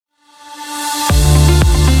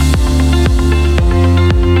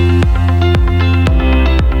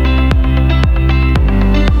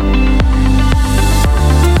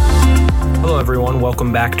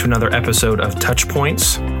back to another episode of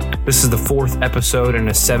TouchPointes. This is the fourth episode in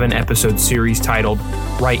a 7-episode series titled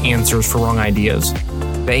Right Answers for Wrong Ideas.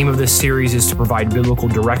 The aim of this series is to provide biblical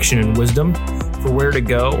direction and wisdom for where to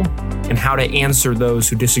go and how to answer those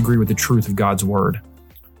who disagree with the truth of God's Word.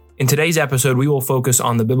 In today's episode, we will focus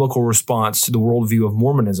on the biblical response to the worldview of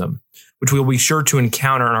Mormonism, which we will be sure to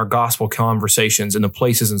encounter in our gospel conversations in the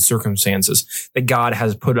places and circumstances that God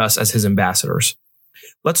has put us as His ambassadors.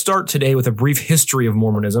 Let's start today with a brief history of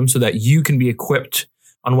Mormonism so that you can be equipped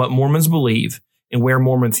on what Mormons believe and where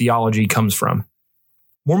Mormon theology comes from.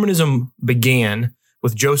 Mormonism began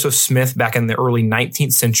with Joseph Smith back in the early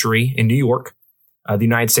 19th century in New York, the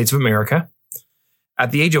United States of America.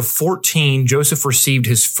 At the age of 14, Joseph received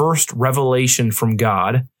his first revelation from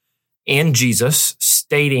God and Jesus,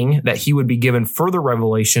 stating that he would be given further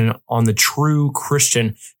revelation on the true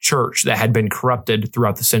Christian church that had been corrupted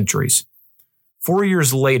throughout the centuries. 4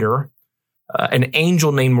 years later, an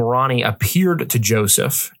angel named Moroni appeared to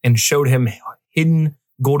Joseph and showed him hidden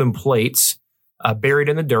golden plates buried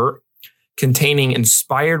in the dirt containing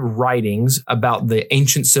inspired writings about the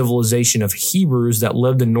ancient civilization of Hebrews that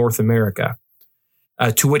lived in North America,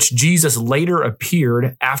 to which Jesus later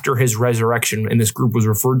appeared after his resurrection, and this group was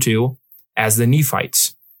referred to as the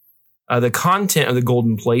Nephites. The content of the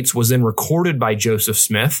golden plates was then recorded by Joseph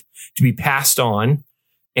Smith to be passed on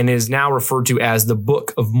and is now referred to as the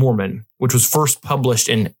Book of Mormon, which was first published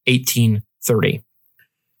in 1830.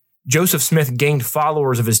 Joseph Smith gained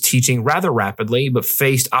followers of his teaching rather rapidly, but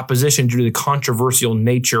faced opposition due to the controversial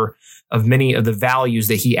nature of many of the values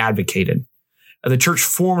that he advocated. The church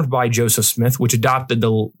formed by Joseph Smith, which adopted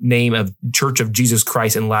the name of Church of Jesus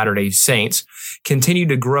Christ and Latter-day Saints, continued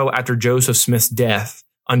to grow after Joseph Smith's death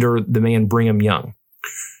under the man Brigham Young,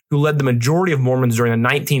 who led the majority of Mormons during the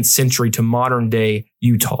 19th century to modern-day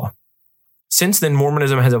Utah. Since then,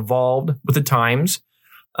 Mormonism has evolved with the times,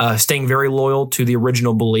 staying very loyal to the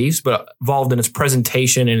original beliefs, but evolved in its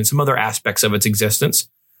presentation and in some other aspects of its existence,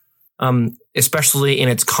 especially in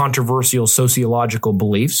its controversial sociological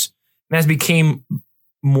beliefs, and has become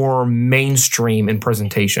more mainstream in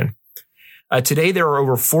presentation. Today, there are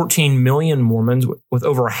over 14 million Mormons, with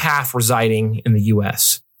over half residing in the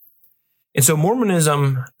U.S. And so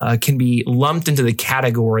Mormonism can be lumped into the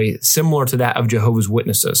category similar to that of Jehovah's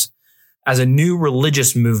Witnesses, as a new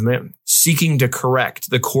religious movement seeking to correct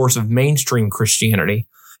the course of mainstream Christianity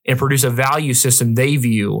and produce a value system they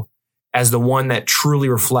view as the one that truly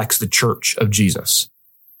reflects the Church of Jesus.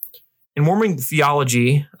 In Mormon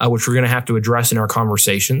theology, which we're going to have to address in our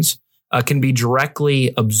conversations, can be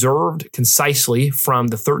directly observed concisely from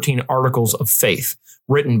the 13 Articles of Faith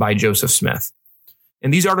written by Joseph Smith.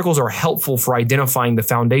 And these articles are helpful for identifying the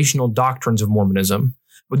foundational doctrines of Mormonism,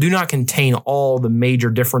 but do not contain all the major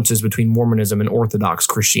differences between Mormonism and Orthodox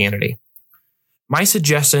Christianity. My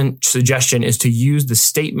suggestion is to use the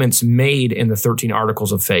statements made in the 13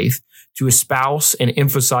 Articles of Faith to espouse and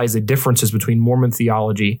emphasize the differences between Mormon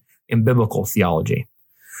theology and biblical theology.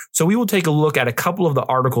 So we will take a look at a couple of the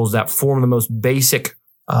articles that form the most basic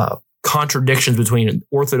contradictions between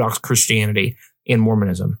Orthodox Christianity and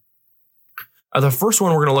Mormonism. The first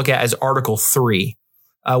one we're going to look at is Article 3,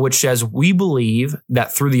 which says, "We believe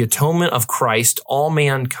that through the atonement of Christ, all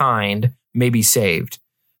mankind may be saved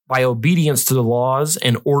by obedience to the laws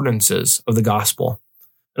and ordinances of the gospel."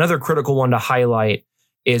 Another critical one to highlight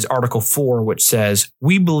is Article 4, which says,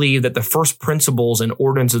 "We believe that the first principles and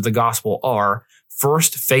ordinances of the gospel are,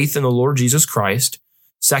 first, faith in the Lord Jesus Christ,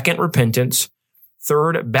 second, repentance,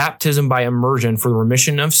 third, baptism by immersion for the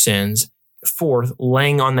remission of sins, fourth,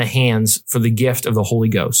 laying on the hands for the gift of the Holy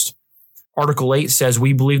Ghost." Article 8 says,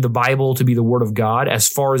 "We believe the Bible to be the Word of God as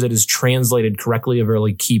far as it is translated correctly," a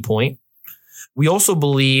really key point. "We also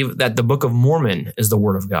believe that the Book of Mormon is the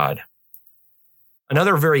Word of God."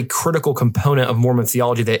 Another very critical component of Mormon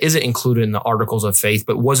theology that isn't included in the Articles of Faith,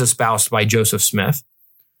 but was espoused by Joseph Smith,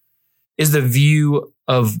 is the view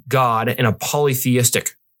of God in a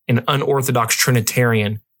polytheistic and unorthodox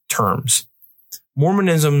Trinitarian terms.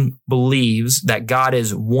 Mormonism believes that God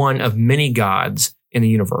is one of many gods in the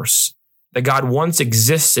universe, that God once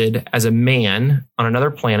existed as a man on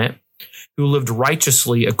another planet who lived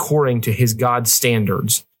righteously according to his God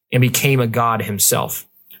standards and became a God himself.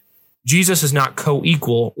 Jesus is not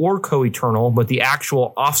co-equal or co-eternal, but the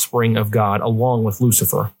actual offspring of God along with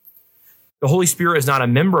Lucifer. The Holy Spirit is not a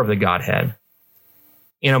member of the Godhead,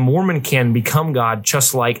 and a Mormon can become God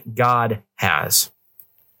just like God has.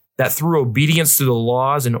 That through obedience to the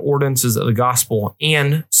laws and ordinances of the gospel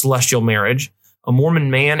and celestial marriage, a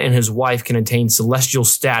Mormon man and his wife can attain celestial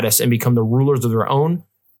status and become the rulers of their own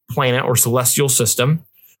planet or celestial system,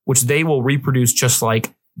 which they will reproduce just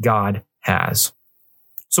like God has.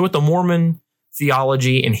 So with the Mormon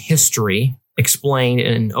theology and history explained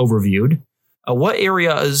and overviewed, what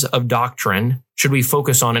areas of doctrine should we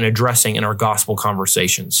focus on and addressing in our gospel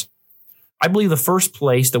conversations? I believe the first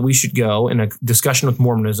place that we should go in a discussion with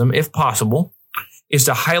Mormonism, if possible, is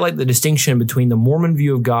to highlight the distinction between the Mormon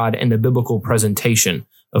view of God and the biblical presentation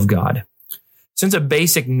of God. Since a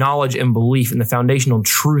basic knowledge and belief in the foundational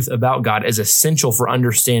truth about God is essential for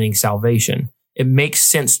understanding salvation, it makes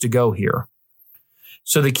sense to go here.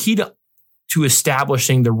 So the key to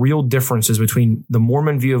establishing the real differences between the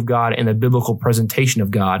Mormon view of God and the biblical presentation of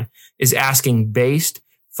God is asking based,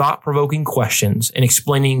 thought-provoking questions and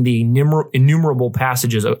explaining the innumerable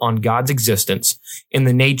passages on God's existence and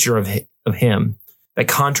the nature of Him that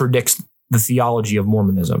contradicts the theology of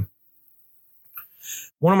Mormonism.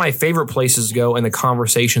 One of my favorite places to go in the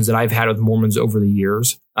conversations that I've had with Mormons over the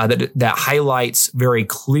years that highlights very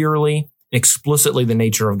clearly and explicitly the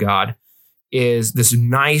nature of God is this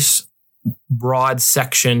nice broad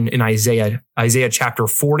section in Isaiah chapter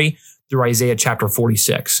 40 through Isaiah chapter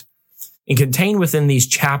 46. And contained within these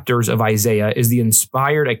chapters of Isaiah is the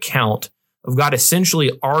inspired account of God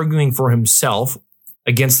essentially arguing for himself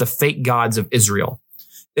against the fake gods of Israel.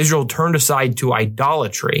 Israel turned aside to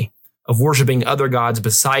idolatry of worshiping other gods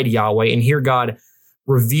beside Yahweh, and here God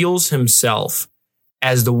reveals himself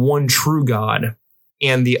as the one true God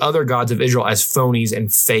and the other gods of Israel as phonies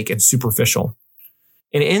and fake and superficial.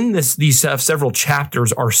 And in these several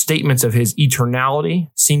chapters are statements of his eternality,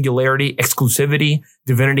 singularity, exclusivity,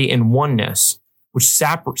 divinity, and oneness, which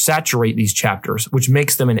saturate these chapters, which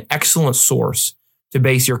makes them an excellent source to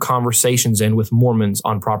base your conversations in with Mormons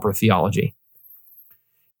on proper theology.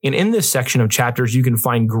 And in this section of chapters, you can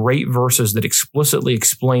find great verses that explicitly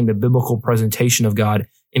explain the biblical presentation of God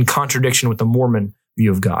in contradiction with the Mormon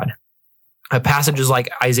view of God. Passages like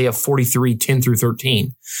Isaiah 43, 10 through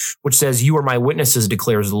 13, which says, "You are my witnesses,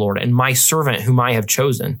 declares the Lord, and my servant whom I have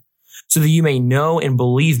chosen, so that you may know and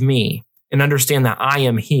believe me and understand that I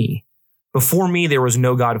am He. Before me there was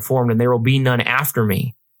no God formed, and there will be none after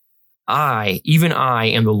me. I, even I,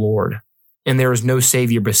 am the Lord, and there is no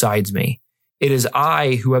Savior besides me. It is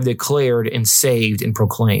I who have declared and saved and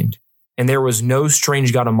proclaimed, and there was no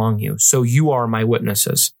strange God among you, so you are my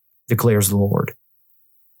witnesses, declares the Lord.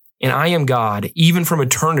 And I am God, even from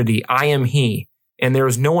eternity, I am He, and there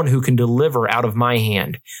is no one who can deliver out of my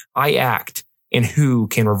hand. I act, and who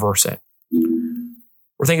can reverse it?"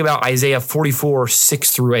 We're thinking about Isaiah 44,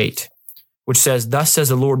 6 through 8, which says, "Thus says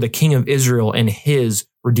the Lord, the King of Israel and His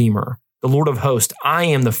Redeemer, the Lord of hosts, I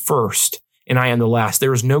am the first, and I am the last.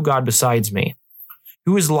 There is no God besides me.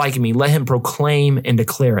 Who is like me? Let him proclaim and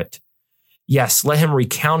declare it. Yes, let him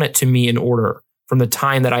recount it to me in order from the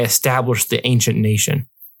time that I established the ancient nation.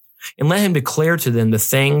 And let him declare to them the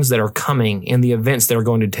things that are coming and the events that are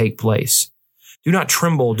going to take place. Do not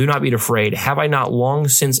tremble, do not be afraid. Have I not long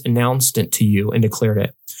since announced it to you and declared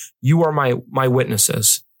it? You are my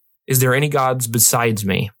witnesses. Is there any gods besides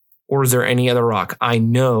me? Or is there any other rock? I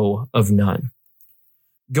know of none."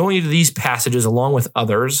 Going into these passages along with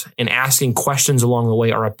others and asking questions along the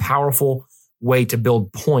way are a powerful way to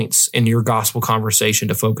build points in your gospel conversation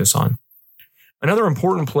to focus on. Another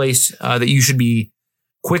important place that you should be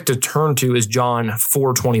quick to turn to is John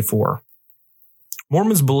 4:24.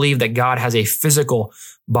 Mormons believe that God has a physical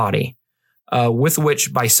body with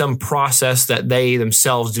which, by some process that they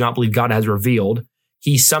themselves do not believe God has revealed,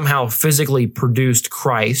 He somehow physically produced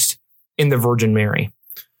Christ in the Virgin Mary,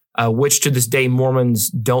 which to this day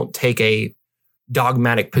Mormons don't take a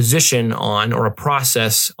dogmatic position on or a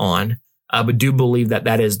process on, but do believe that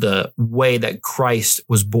that is the way that Christ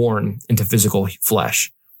was born into physical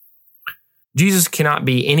flesh. Jesus cannot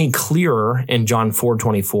be any clearer in John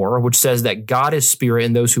 4:24, which says that God is spirit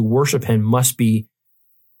and those who worship Him must be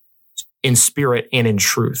in spirit and in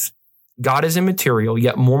truth. God is immaterial,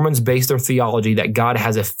 yet Mormons base their theology that God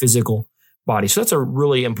has a physical body. So that's a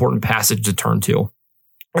really important passage to turn to.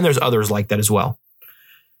 And there's others like that as well.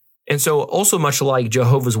 And so also much like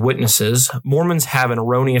Jehovah's Witnesses, Mormons have an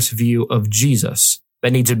erroneous view of Jesus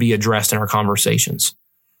that needs to be addressed in our conversations.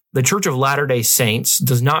 The Church of Latter-day Saints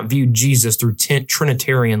does not view Jesus through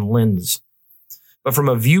Trinitarian lens, but from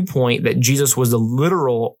a viewpoint that Jesus was the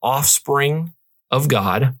literal offspring of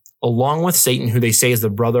God, along with Satan, who they say is the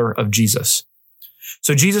brother of Jesus.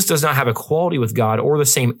 So Jesus does not have equality with God or the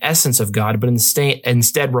same essence of God, but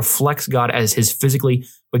instead reflects God as His physically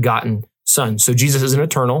begotten Son. So Jesus isn't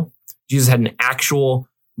eternal. Jesus had an actual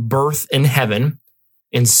birth in heaven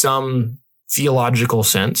in some theological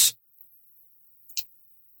sense.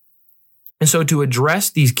 And so to address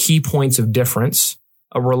these key points of difference,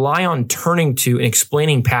 rely on turning to and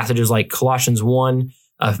explaining passages like Colossians 1,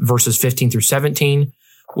 verses 15 through 17,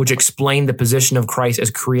 which explained the position of Christ as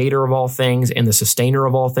creator of all things and the sustainer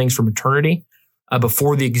of all things from eternity,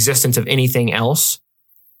 before the existence of anything else,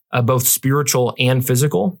 both spiritual and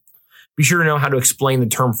physical. Be sure to know how to explain the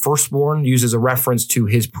term firstborn, used as a reference to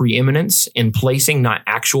his preeminence in placing, not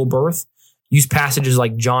actual birth. Use passages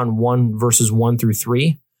like John 1, verses 1 through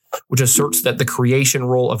 3, which asserts that the creation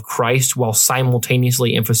role of Christ while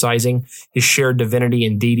simultaneously emphasizing his shared divinity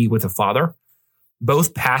and deity with the Father.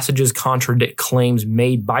 Both passages contradict claims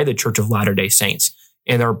made by the Church of Latter-day Saints,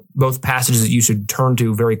 and are both passages that you should turn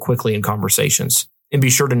to very quickly in conversations, and be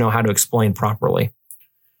sure to know how to explain properly.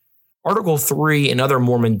 Article 3 and other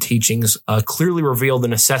Mormon teachings clearly reveal the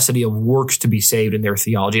necessity of works to be saved in their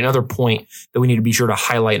theology, another point that we need to be sure to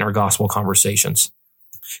highlight in our gospel conversations.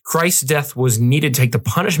 Christ's death was needed to take the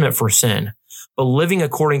punishment for sin, but living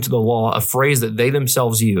according to the law, a phrase that they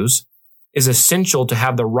themselves use, is essential to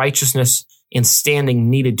have the righteousness and standing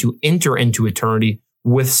needed to enter into eternity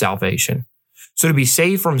with salvation. So to be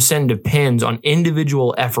saved from sin depends on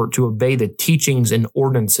individual effort to obey the teachings and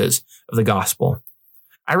ordinances of the gospel.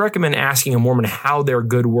 I recommend asking a Mormon how their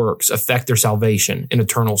good works affect their salvation and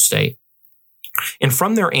eternal state. And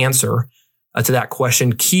from their answer to that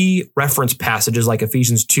question, key reference passages like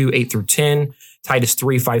Ephesians 2, 8 through 10, Titus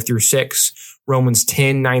 3, 5 through 6, Romans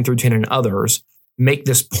 10, 9 through 10, and others make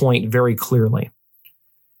this point very clearly.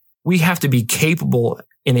 We have to be capable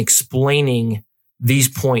in explaining these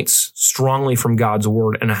points strongly from God's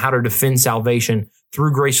word and how to defend salvation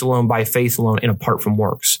through grace alone, by faith alone, and apart from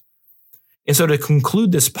works. And so to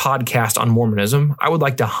conclude this podcast on Mormonism, I would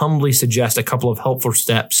like to humbly suggest a couple of helpful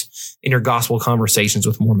steps in your gospel conversations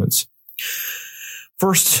with Mormons.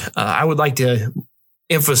 First, I would like to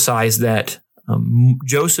emphasize that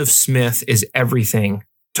Joseph Smith is everything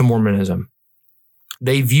to Mormonism.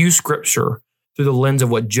 They view Scripture through the lens of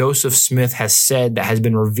what Joseph Smith has said that has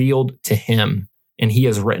been revealed to him and he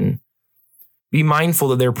has written. Be mindful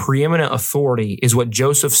that their preeminent authority is what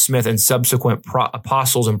Joseph Smith and subsequent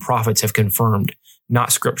apostles and prophets have confirmed,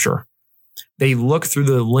 not Scripture. They look through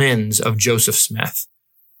the lens of Joseph Smith.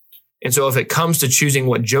 And so if it comes to choosing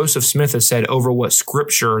what Joseph Smith has said over what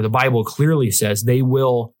Scripture, the Bible clearly says, they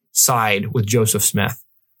will side with Joseph Smith.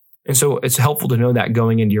 And so it's helpful to know that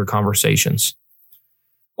going into your conversations.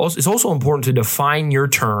 It's also important to define your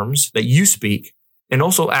terms that you speak and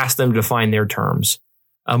also ask them to define their terms.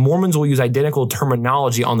 Mormons will use identical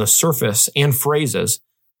terminology on the surface and phrases,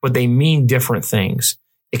 but they mean different things.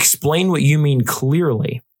 Explain what you mean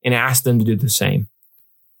clearly and ask them to do the same.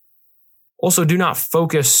 Also, do not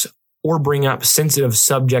focus or bring up sensitive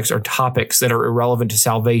subjects or topics that are irrelevant to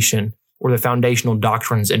salvation or the foundational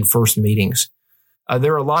doctrines in first meetings.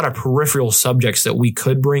 There are a lot of peripheral subjects that we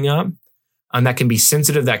could bring up that can be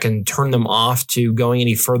sensitive, that can turn them off to going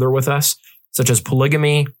any further with us, such as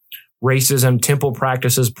polygamy, racism, temple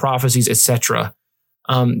practices, prophecies, etc.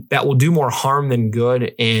 That will do more harm than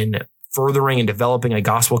good in furthering and developing a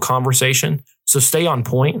gospel conversation. So stay on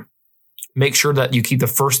point. Make sure that you keep the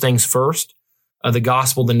first things first, the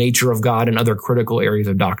gospel, the nature of God, and other critical areas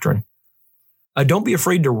of doctrine. Don't be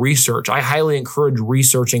afraid to research. I highly encourage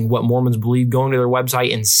researching what Mormons believe, going to their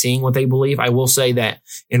website and seeing what they believe. I will say that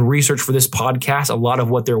in research for this podcast, a lot of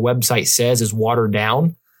what their website says is watered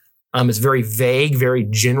down. It's very vague, very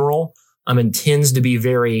general, and tends to be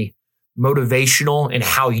very motivational in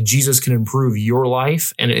how Jesus can improve your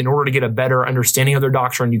life. And in order to get a better understanding of their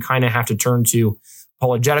doctrine, you kind of have to turn to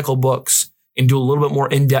apologetical books and do a little bit more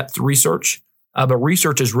in-depth research. But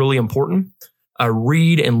research is really important.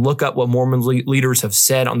 Read and look up what Mormon leaders have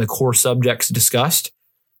said on the core subjects discussed.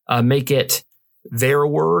 Make it their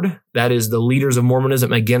word, that is the leaders of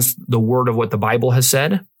Mormonism, against the word of what the Bible has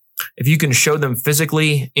said. If you can show them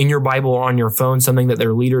physically in your Bible or on your phone something that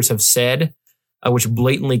their leaders have said, which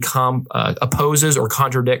blatantly opposes or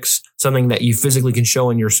contradicts something that you physically can show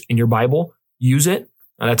in your Bible, use it.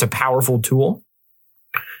 That's a powerful tool.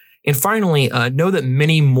 And finally, know that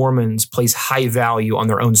many Mormons place high value on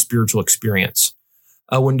their own spiritual experience.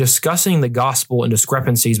 When discussing the gospel and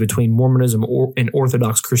discrepancies between Mormonism and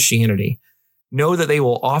Orthodox Christianity, know that they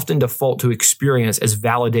will often default to experience as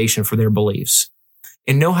validation for their beliefs.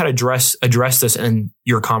 And know how to address this in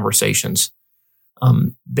your conversations.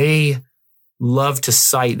 They love to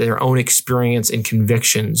cite their own experience and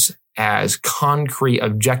convictions as concrete,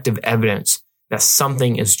 objective evidence that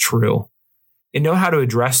something is true. And know how to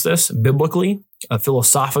address this biblically,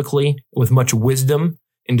 philosophically, with much wisdom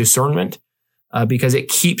and discernment, because it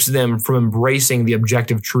keeps them from embracing the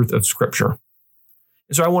objective truth of Scripture.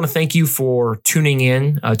 And so I want to thank you for tuning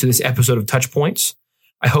in to this episode of TouchPointes.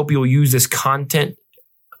 I hope you'll use this content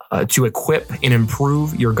to equip and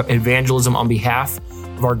improve your evangelism on behalf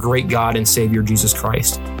of our great God and Savior, Jesus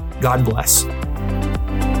Christ. God bless.